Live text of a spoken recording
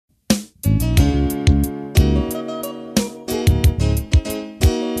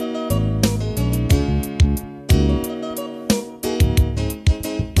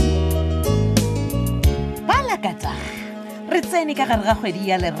tsene ka gare ga kgwedi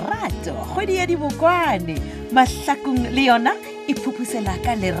ya lerato, kgwedi ya dibokwane, mahlakong le yona e phuphusela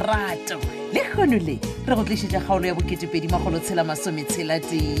ka lerato. Le kgono le re go tlišetša kgaolo ya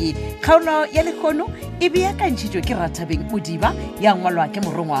bo22030. Kgaolo ya lekgono e beakantšhitšwe ke Rathabeng Modiba, ya ngwalwa ke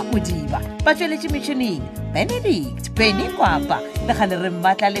Morongwa Modiba. Batšweletši metšhineng Benedict Penny Kwapa le gale re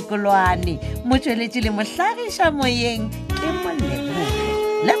mmatla lekolwane. Motšweletši le mohlagiša moyeng ke Molwetši.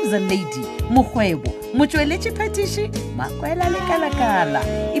 Lamza Lady Mokgwebo, motšweletši phetiši Makwela le Kalakala.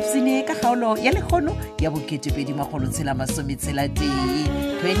 Ipsine ka kgaolo ya lekgono ya bo22030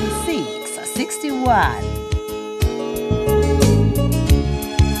 2661.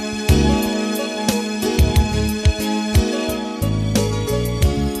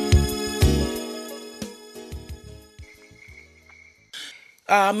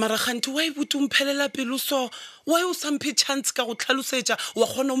 Maraganti wa e botse mphelela pelo so wa e o samphe chance ka go tlhalosetša wa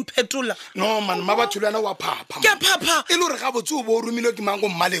kgona mphetola. No man mabathulana wa phapha Ke a phapha. e le gore ga botse o bo o romilwe ke mango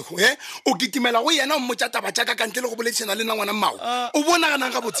mmalego o kitimela go yena o mmotša taba tša ka kantle le go boledišana le nna ngwana mmao o bona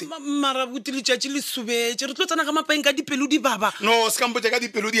ganang ga botse Mara buti letšatši le subetše re tlo tsena ga mapaeng ka dipelo di baba. no se kampotse ka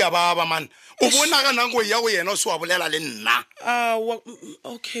dipelo di a baba man o bona ganang go ya go yena o se wa bolela le nna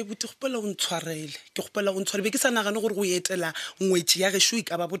Okay buti gopela o ntshwarele ke gopela o ntshwarele be ke sa nagane gore go etela ngwetši ya gešo e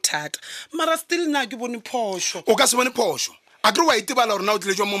ka ba bothata mara still nna ke bone phošo. o ka se bone phošo a kere wa itebala gore na o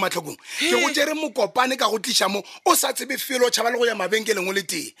tlile jwa mo matlhokong ke go tšere mokopane ka go tliša mo o sa tsebe felo o tšhaba le go ya mabenkeleng o le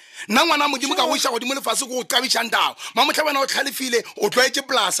teng nna ngwana modimo ka go iša godimo lefase ko go qabišang tao mamotlhabana o tlhalefile o tlwaetse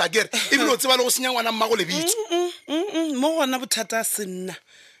polasa kere ebile o tseba le go senya ngwana mmago lebitso Mo gona bothata a se nna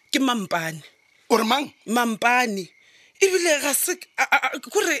ke mampane o re mang mampane ebile ga se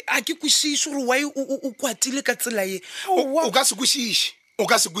kore a ke kwešiše gore wa o kwatile ka tsela ye o ka se kwešiše o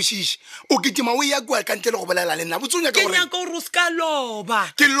ka se kwešiše o kitima o ya kua ka ntle le go bolela le nna botse o nyaka ke gore nyaka gore o se ka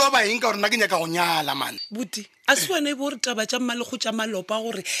loba ke loba eng ka gore nna ke nyaka go nyala man buti a se wena e bo gore taba tša mmalego tša malopa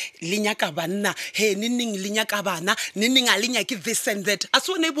gore le nyaka banna he neneng le nyaka bana neneng a le nyake this and that a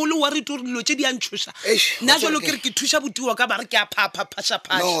se wena e bo le wa re gore dilo tše di a ntšhoša nna jalo ke re ke thuša botiwa ka bare ke a phapha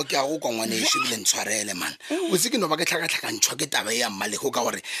phašaphaša no ke a go kwa ngwaneso ebile ntshwarele man botse ke no ba ke tlhakatlhakantšhwa ke taba e ya mmalego ka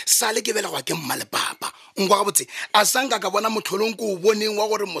gore sale ke belegwa ke mmale papa nkwa ga botse a sanka ka bona motlholong ko o boneng wa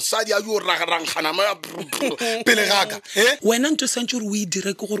gore mosadi a jo ragarangkgana pele gaka wena nto santse gore o e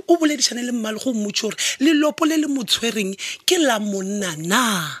dire ke gore o boledišane le mmale go mmotse gore lelopo le le motshwereng ke la monna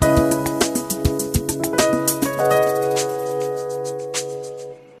na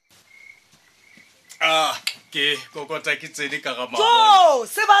ke kokota ke tsene ka ga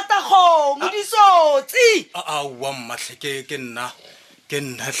sebatakgo modisotsi wa mmatlhe ke nna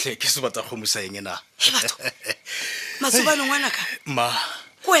hle ke sebatakgomo sa eng na masobane ngwanaka ma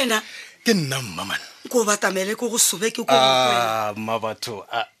ko wena ke nna mma man ko batamele ko go sobe ke ko ma batho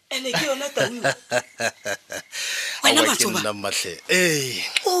ene ke yona tau wena matsoba nna mmatlhe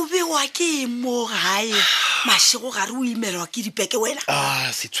o be wa ke mo gae mashego ga re o imelwa ke dipeke wena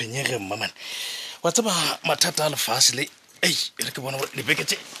se tshwenyege mma man wa tseba mathata a lefase le re ke bona dibeke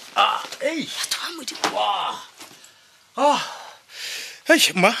tse batho ba modimo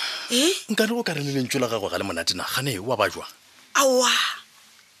ma nka re go ka re le lentswe la gago ga le monate na gane wa ba jwa awa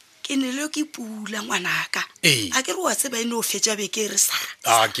ke ne le ke pula ngwanaka a ke re wa tseba ene o fetša beke re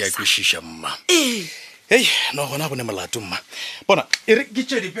sara ke a kwešiša mma no gona bone molato mma bona e re ke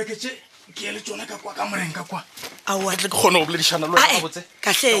tše dipeke tše ke ele tsona ka kwa ka moreng ka kwa awa ke kgone go boledišana le wena botse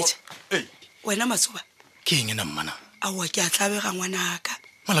ka tletše wena matsoba ke eng na mmana awa ke a tlabega ngwanaka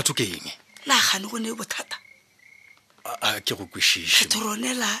molato ke eng la gane go ne bothata ke go kwešiše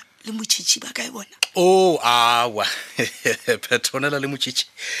petronela le motšhitšhi ba ka e bona awa petronela le motšhitšhi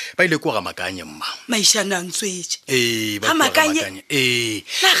ba ile ko ga makanye mma maišana a ntswetše ga makanye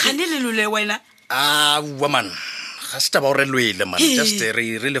la gane le lole wena awa man ga se taba gore lwele man just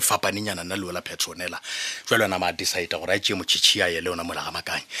re le fapanenyana nna leo la petronela jwale yona ma decide gore a tšee motšhitšhi a ye le yona mola ga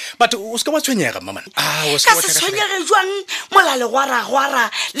makanye but o se ka wa tshwenyega mma man ka se tshwenyege jwang mola legwaragwara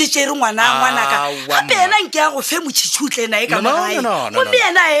le tšere ngwanaka gape yena nke ya go fe motšhitšhi o tlena e ka magae gomme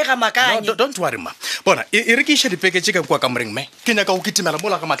yena a e ga makanye don't worry ma bona e re ke iša dipeke tše ka kua ka moreng me ke nyaka go kitimela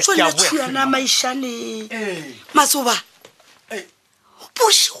mola ga makanyona maišane matsoba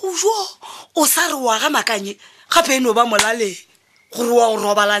bošego jo o sa re wa ga makanye gape eno ba molaleng gore wa go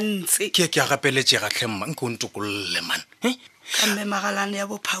robala ntse ke a gapeletše gatlhe mma nke o ntokolole man ka mme magalane ya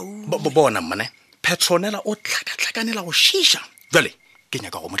bophau bona mmane petronela o tlhakatlhakanela go šiša jale ke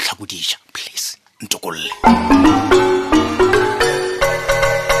nyaka go mo tlhakodiša please ntokolole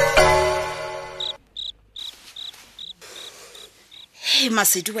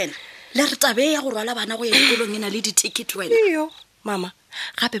Masedi wena le re tabe ya go rwala bana go ya dikolong ena le di-ticket wena iyo mama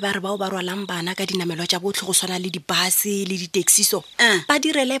gape ba re bao ba rwalang bana ka dinamelwa tša botlhe go swana le dibase le ditaxiso ba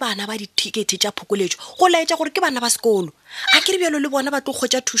direle bana ba ditikete tša phokoletšo go laetša gore ke bana ba sekolo a ke re bjalo le bona ba tlo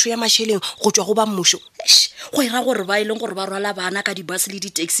kgwetša thušo ya mašheleng go tšwa go ba mmušo go ira gore ba e leng gore ba rwala bana ka dibase le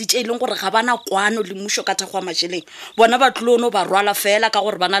ditaxi tše e leng gore ga bana kwano le mmušo ka thakgo ya mašheleng bona ba tlono ba rwala fela ka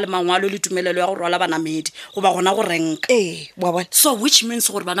gore bana le mangwalo le tumelelo ya go rwala banamedi go ba gona go renka wa bona so which means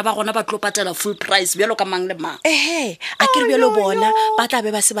gore bana ba gona ba tlo patela full price bjalo ka mang le mang a ke re bjalo bona ba tla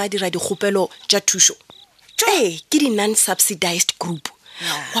be ba se ba dira dikgopelo tša thušo ke di-non-subsidized group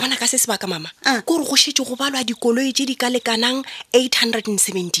wa bona ka se sebaka mama ke gore go šetse go balwa dikoloi tše di ka lekanang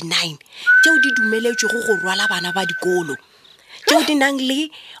 879 tšeo di dumeletšego go rwala bana ba dikolo tšeo di nang le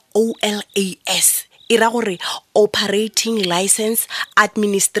OLAS e ra gore operating license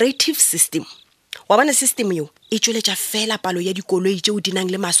administrative system wa bona system eo e tšweletša fela palo ya dikoloi tšeo di nang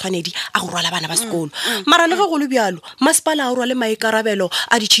le maswanedi a go rwala bana ba sekolo mara le ge go le bjalo masepala a rwale maikarabelo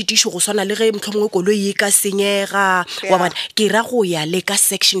a ditšhitišo go swana le ge mohlomongwe koloi e ka senyega wa bona ke ra go ya le ka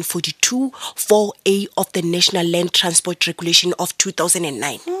section 42 4A of the National Land Transport Regulation of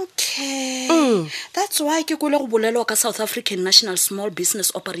 2009 that's why ke kole go bolelwa ka South African National Small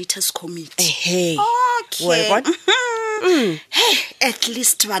Business Operators Committee hey at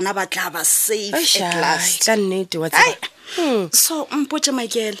least bana ba tla ba safe at last ka nnete wa tseba so mpotse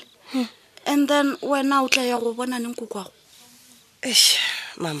Michael and then wena o tla ya go bona neng kokwago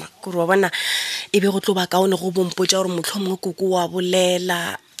mama kore wa bona e be go tlo ba kaone go bompotsa gore mohlomongwe koko wa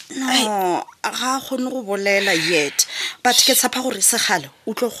bolela no ga kgone go bolela yet but ke tshepa gore segale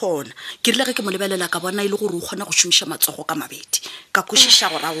o tlo gona ke rile ge ke mo lebelela ka bona ile gore o kgona go šomiša matsogo ka mabedi ka kwešiša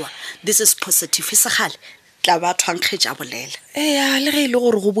gore aowa this is positive segale tla ba thwankgetša bolela le ge e le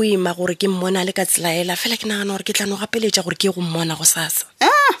gore go boima gore ke mmona le ka tselaela fela ke nagana gore ke tla no gapeletša gore ke go mmona go sasa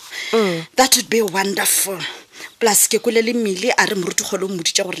that would be wonderful plus ke kole le mmile a re morutikgolo o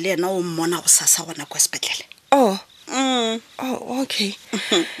moditša gore le yena o mmona go sasa gona kwa sepetlele okay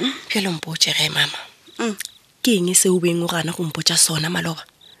bjalo mpotse ge mama ke eng se o beng o gana go mpotsa sona maloba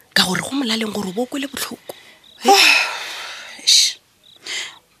ka gore go molaleng gore bo kwele botlhoko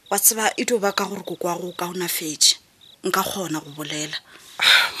wa tseba e tlo ba ka gore kokwa go ka ona fetše nka kgona go bolela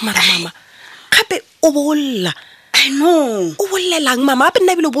mara mama gape o bolla I know o bollelang mama ape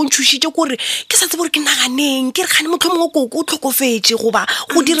nna bile o bontšhušitše kore ke sa tsebe gore ke naganeng ke re gane motlhomongwe koko o tlhokofetše goba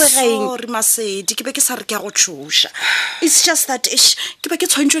go diregeng sorry Masedi ke be ke sa re ke ya go tšhoša it's just that ke be ke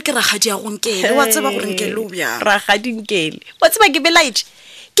tshwantšwe ke ragadi ya go Nkele wa tseba gore Nkele o bjang ragadi Nkele wa tseba ke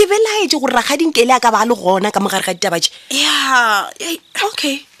belaetše gore ragadi Nkele a ka ba le gona ka mogare ga ditabatše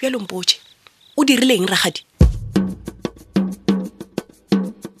okay bjalo mpotse o dirileng ragadi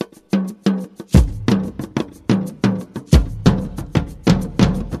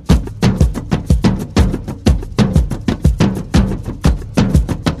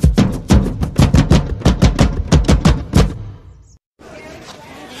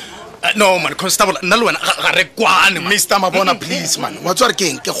no man constable nna le wena ga re kwane Mr. Mabona please man wa tswa re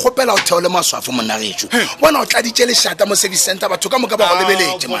keng ke kgopela o theole maswafo monna getšo bona o tladitše lešata mo service center batho ka moka ba go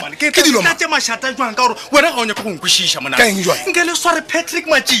lebeletse man ke dilo ke mashata jwang ka gore wena ga o nyaka go nkwešiša mona ka eng jwang nke le sware Patrick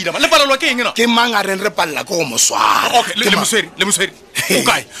Matšila le palelwa ke eng ena ke mang a reng re palela ke go moswara okay le mosweri o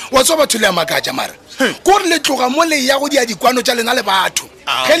kae wa tswa batho le ya makatša mara kore le tloga mo le ya go dia dikwano tša lena le batho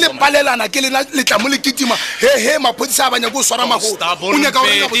ge le palelana ke lena le tla mo le kitima he maphodisa a banya go swara magolo o nyaka go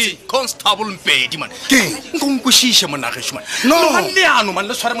rena botse constable Mpedi man ke nko nkwešiše monna gešo man No. le ano man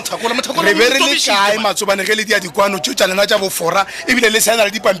le sware mothakola re be re le kae matsobane ge le dia dikwano tšeo tša lena tša bofora ebile le saena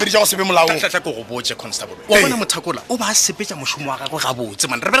le dipampiri tša go sebe molaong tlatla ko go botse constable wa bona mothakola o ba sepetša mošomo wa gagwe gabotse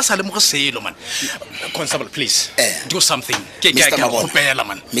man re be re sa lemoge selo man constable please do something ke kgopela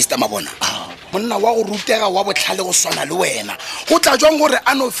man Mr. Mabona monna wa go rutega wa botlhale go swana le wena go tla jwang gore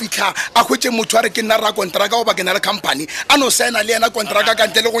a no fitlha a hwetse motho a re ke nna ra kontraka go ba ke na le company a no saena le yena kontraka ka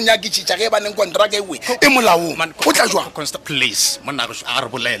ntle le go nyakitšitša ge ba neng kontraka ewe e molaong go tla jwang please monna a re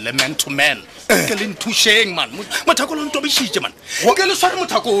bolele man to man ke le nthušeng man mothakola o ntobišitše man ke le sware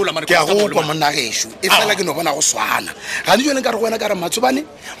mothakola man ke a go kwa monna gešo e fela ke no bona go swana gane jone ka re go wena ka re matsobane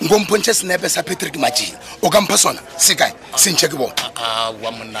nkompontšhe senepe sa Patrick Matšila o ka mpha sona se kae se ntšhe ke bona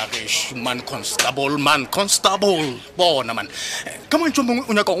wa monna gešo man constable bona man ka mantšo mongwe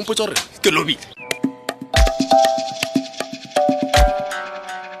o nyaka gompotsa gore ke lobile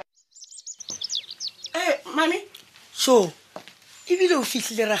mami so ebile o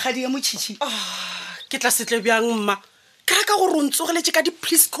fitlhile ragadi ya motšhitšhi ke tla setle bjang mma ke raka gore o ntsogeletse ka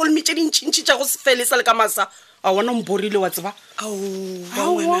di-please call me tše dintšhintšhi tša go sefele sa le ka masa a wona mborile wa tseba ba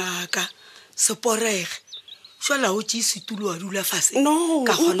ngwanaka seporege šola o tšee setulo wa dula fase No.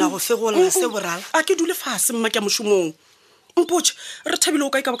 ka kgona go fegola se borala a ke dule fase mma ke a mošomong mpotse re thabile o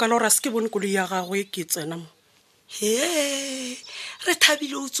kae ka baka la gore a se ke bone koloi ya gagwe ke tsena mo he re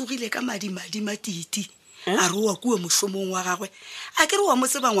thabile o tsogile ka madimadimati a re wa kua mošomong wa gagwe a ke re wa mo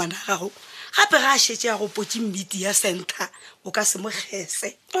tseba ngwana gago gape ga a šetse ya go potse mmiti ya center o ka se mo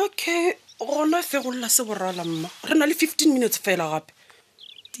gese okay gona fegolola se borala mma re na le 15 minutes fela gape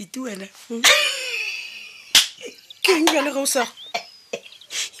titi wena ke eng bjale ge o sa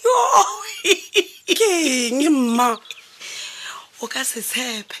yo ke eng mma o ka se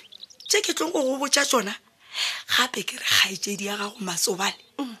tshepe tše ke tlong go botša tsona gape ke re kgaetšedi ya gago matsobane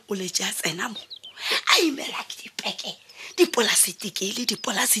o letse a tsena mo a imela ke dipeke dipolasitiki le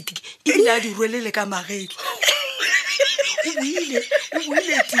dipolasitiki ebile a di rwelele ka magetla o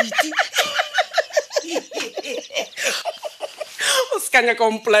buile titi o se ka nyaka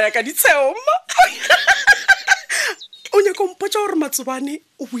ompolaya ka ditsheo mma o nyaka ompotsa gore matsobane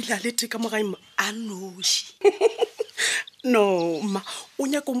o buile a lete ka mogae mma a noši no mma o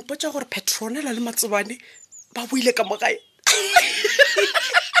nyaka ompotsa gore Petronella le matsobane ba buile ka mogae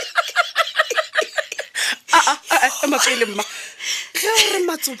mapele mma ge gore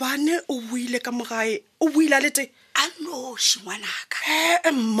matsobane o buile ka mogae o buile a lete a noši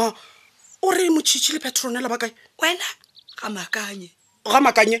ngwanaka mma o re motšhitšhi le Petronella ba kae wena ga makanye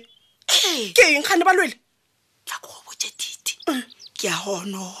ke eng gane ba lwele tla go botse titi ke a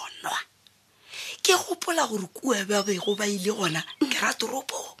hononwa ke gopola gore kua ba bego ba ile gona ke ra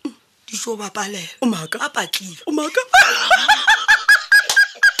toropo dijo ba palela o maaka a patlile o maaka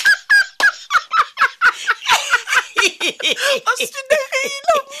a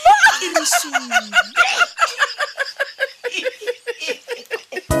senegile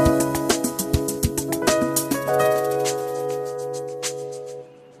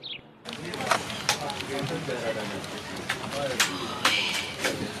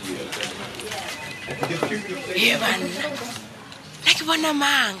e banna nna ke bona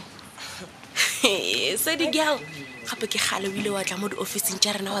mang Masedi girl gape ke gale o ile wa tla mo di-officing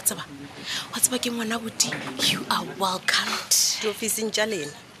tša rena wa tseba ke ngwana boti you are welcomed di-officing tša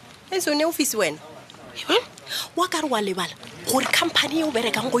lena e sone office wena wa ka re wa lebala gore company e o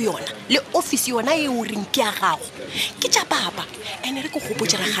berekang go yona le office yona e o reng ke ya gago ke tša papa ene re ke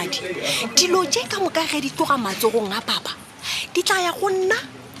gopotse ragadi dilo tše ka moka ge di tloga matsogong a papa di tla ya go nna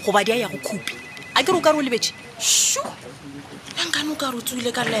goba di a ya go khupi a ke re o ka re o lebetse shu nankane o ka re o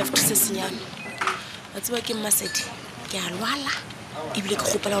tsoile ka left se senyana wa tseba ke Masedi ke a lwala ebile ke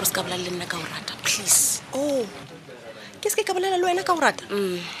gopela gore se ka bolela le nna ka o rata please ke se ka bolela le wena ka o rata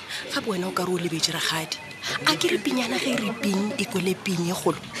gape wena o ka re o lebetse ragadi a ke re pinyana ge re ping e kwele ping e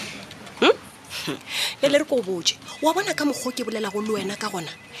golo le re ko botse wa bona ka mokgo ke bolela go le wena ka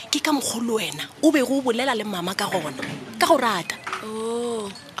gona ke ka mokgo le wena o be go bolela le mama ka gona ka go rata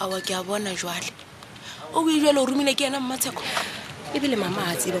awa ke a bona jwale o buile o rumile ke ena mmatsheko ebile mama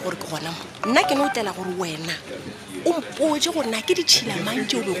a tsebe gore ke gona mo nna ke no tlela gore wena o mpotse gore na ke ditšhila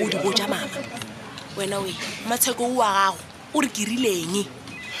mantse o be go di botsa mama wena we mmatsheko o wa gago o re ke rileng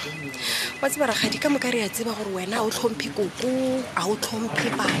wa tseba ragadi ka moka re a tseba gore wena a o tlhomphe koko a o tlhomphe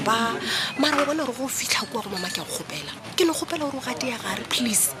papa mara o bona gore go fitlha kwa go mama ke a go gopela ke no gopela gore o gate ya gare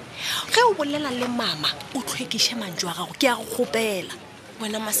please ge o bolela le mama o tlhwekiše mantso a gago ke a go gopela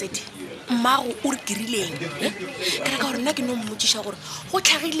wena Masedi mmago o re kirileng ke reka gore nna ke no mmotsiša gore go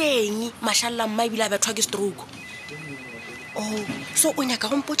tlhagileng mašalela mma ebile a bethwa ke stroke so o nyaka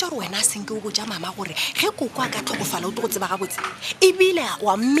go mpotsa gore wena a senke o botsa mama gore ge koko a ka tlhokofala o tlo go tseba gabotse ebile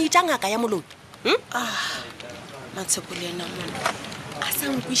wa mmetša ngaka ya molopi matsheko le ena mona a sa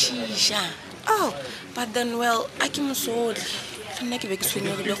nkwešiša but then well a ke mosole nna ke be ke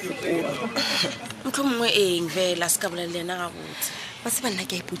tshwenyegile kgopolo motlho mongwe eng fela se ka bolela le ena gabotse ba se banna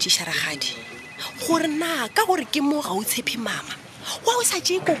ke a ipotšiša ragadi gore na ka gore ke mo ga o tshepe mama wa o sa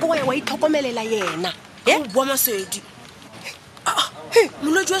tšee koko wa ya wa ihlokomelela yena boa Masedi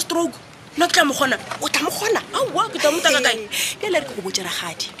molwetši wa stroke nna ke tla mo kgona o tla mo kgona aowa ke tla motaka kae bjale re ke go botse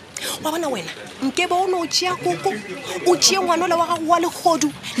ragadi wa bona wena nke be o ne o tšea koko o tšee ngwanola wa gago wa legodu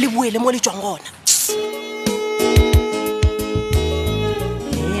le boele mo le tswang gona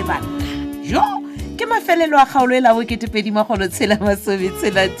banna jo ke mafelelo a kgaolo e la bo ketepedimagolo tshela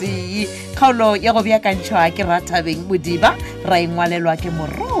masometshela-tee kgaolo ya go beakantšhwa ke rathabeng modiba ra engwalelwa ke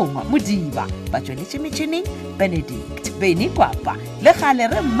morongwa modiba ba tsweletše metšhineng Benedict Beny Kwapa le gale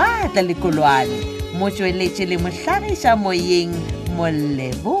re maatla lekolwane motsweletše le mohlagiša moyeng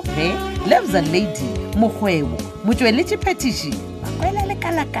Moleboge Lebza Lady Mokgwebo motsweletše phetiši makwela le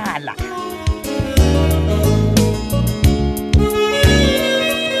kalakala